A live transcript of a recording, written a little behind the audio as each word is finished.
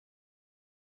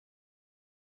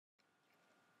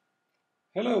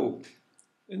Hello!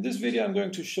 In this video I'm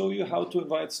going to show you how to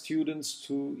invite students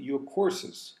to your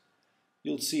courses.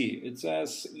 You'll see it's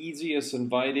as easy as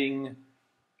inviting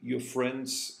your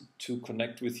friends to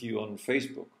connect with you on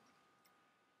Facebook.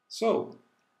 So,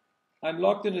 I'm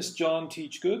logged in as John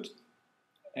Teachgood,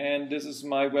 and this is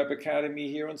my web academy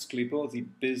here on Sklipo, the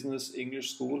Business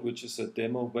English School, which is a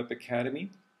demo web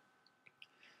academy.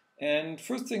 And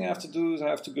first thing I have to do is I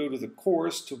have to go to the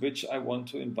course to which I want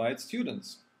to invite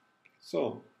students.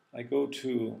 So I go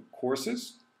to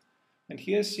Courses, and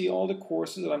here I see all the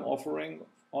courses that I'm offering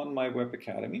on my web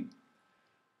academy.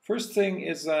 First thing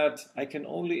is that I can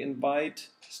only invite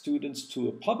students to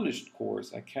a published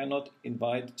course. I cannot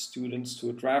invite students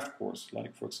to a draft course,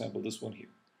 like for example this one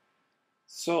here.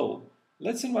 So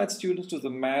let's invite students to the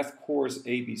math course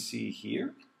ABC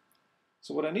here.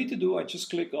 So what I need to do, I just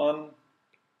click on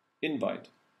Invite.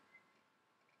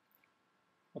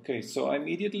 Okay, so I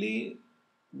immediately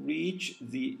reach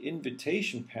the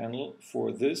invitation panel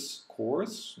for this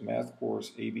course, Math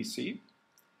Course ABC.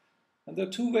 And there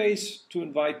are two ways to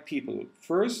invite people.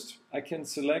 First, I can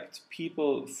select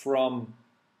people from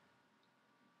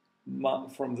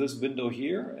this window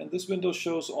here, and this window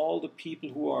shows all the people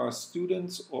who are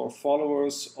students or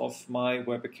followers of my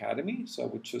web academy. So I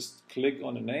would just click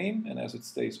on a name, and as it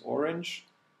stays orange,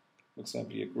 for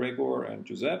example here Gregor and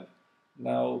Giuseppe,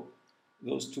 now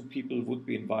those two people would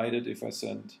be invited if I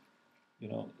send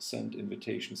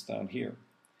invitations down here.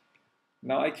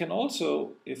 Now I can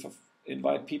also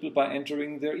invite people by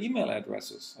entering their email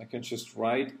addresses. I can just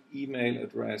write email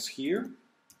address here,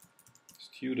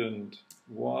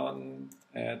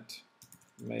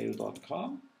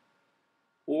 student1@mail.com,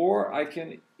 or I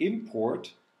can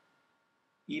import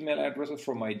email addresses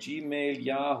from my Gmail,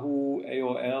 Yahoo,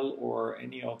 AOL, or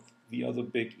any of the other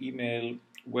big email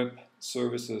web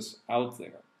services out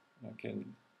there. I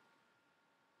can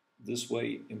this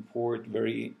way import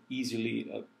very easily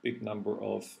a big number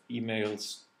of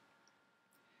emails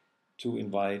to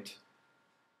invite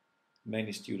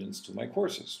many students to my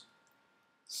courses.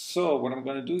 So what I'm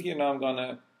going to do here now, I'm going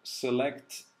to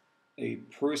select a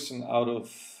person out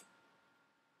of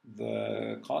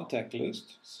the contact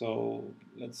list. So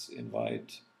let's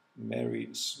invite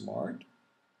Mary Smart.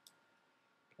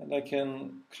 And I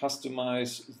can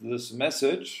customize this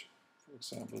message, for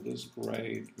example, this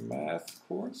great math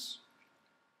course.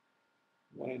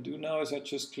 What I do now is I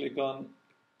just click on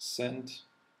Send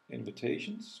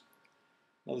Invitations.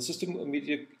 Now the system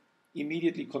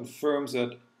immediately confirms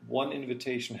that one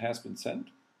invitation has been sent.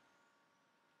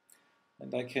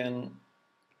 And I can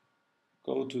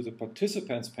go to the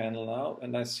Participants panel now,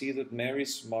 and I see that Mary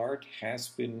Smart has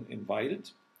been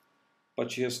invited, but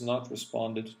she has not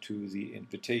responded to the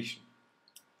invitation.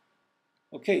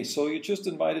 Okay, so you just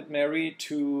invited Mary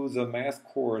to the math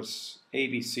course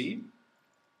ABC.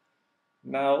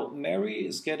 Now Mary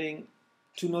is getting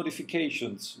two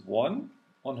notifications. One,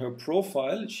 on her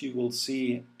profile she will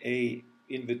see an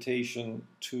invitation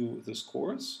to this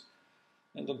course,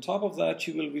 and on top of that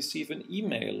she will receive an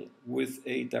email with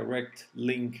a direct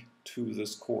link to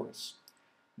this course.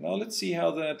 Now let's see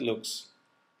how that looks.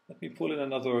 Let me pull in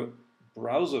another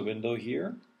browser window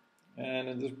here, and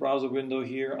in this browser window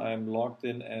here I'm logged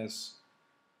in as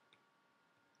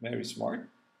Mary Smart,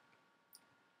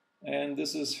 and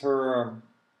this is her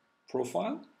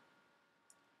profile.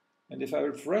 And if I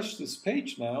refresh this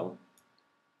page now,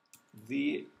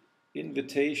 the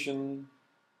invitation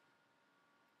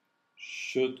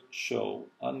should show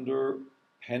under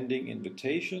pending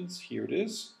invitations. Here it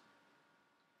is.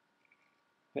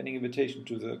 Pending invitation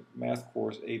to the math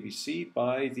course ABC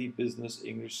by the Business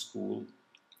English School.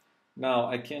 Now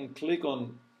I can click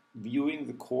on viewing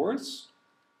the course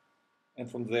and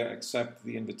from there accept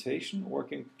the invitation, or I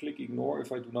can click ignore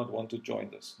if I do not want to join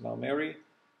this. Now Mary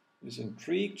is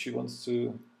intrigued, she wants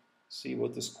to see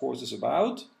what this course is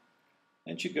about,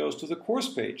 and she goes to the course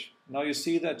page. Now you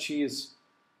see that she is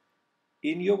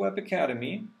in your web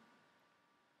academy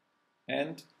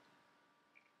and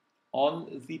on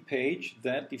the page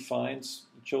that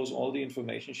shows all the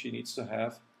information she needs to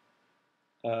have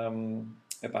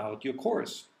about your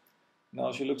course.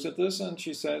 Now she looks at this and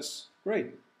she says,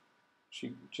 great.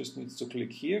 She just needs to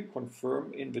click here,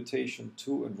 confirm invitation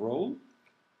to enroll,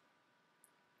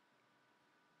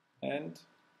 and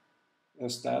her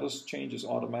status changes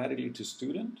automatically to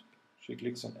student. She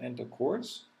clicks on enter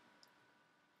course,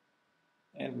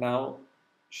 and now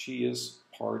she is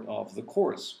part of the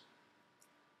course.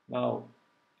 Now,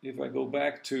 if I go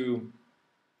back to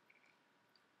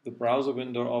the browser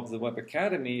window of the Web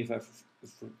Academy, if I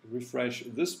refresh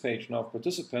this page now of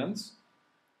participants,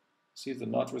 See, the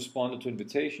not responded to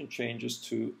invitation changes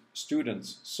to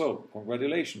students. So,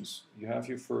 congratulations, you have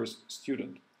your first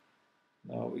student.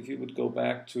 Now, if you would go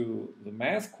back to the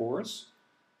math course,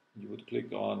 you would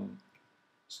click on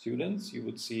students, you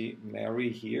would see Mary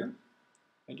here,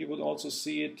 and you would also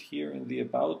see it here in the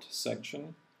About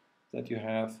section that you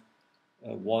have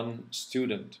one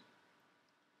student.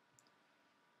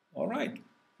 All right,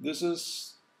 this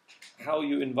is how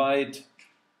you invite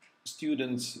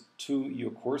students to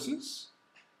your courses.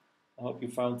 I hope you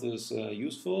found this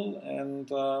useful, and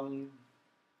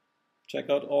check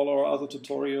out all our other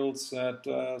tutorials at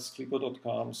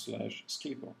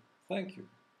skleepo.com/skleepo. Thank you.